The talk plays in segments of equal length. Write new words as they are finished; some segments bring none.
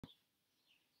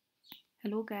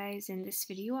Hello guys, in this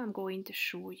video I'm going to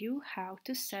show you how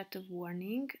to set a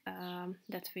warning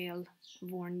that will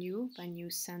warn you when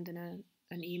you send an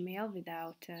email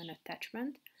without an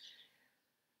attachment.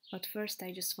 But first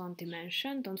I just want to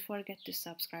mention, don't forget to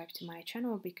subscribe to my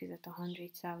channel because at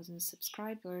 100,000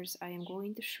 subscribers I am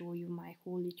going to show you my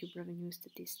whole YouTube revenue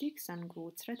statistics and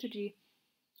growth strategy,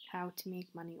 how to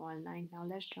make money online. Now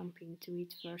let's jump into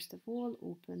it. First of all,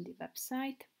 open the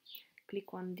website.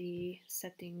 Click on the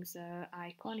settings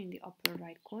icon in the upper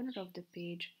right corner of the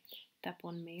page, tap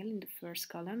on mail in the first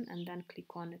column and then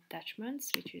click on attachments,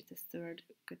 which is the third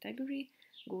category.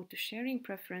 Go to sharing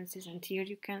preferences and here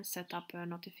you can set up a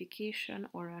notification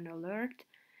or an alert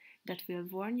that will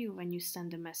warn you when you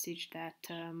send a message that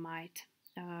might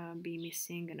be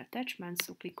missing an attachment.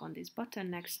 So click on this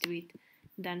button next to it,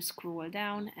 then scroll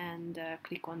down and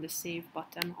click on the save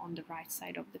button on the right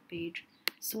side of the page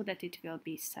so that it will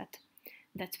be set.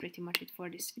 That's pretty much it for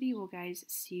this video, guys.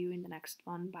 See you in the next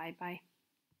one. Bye bye.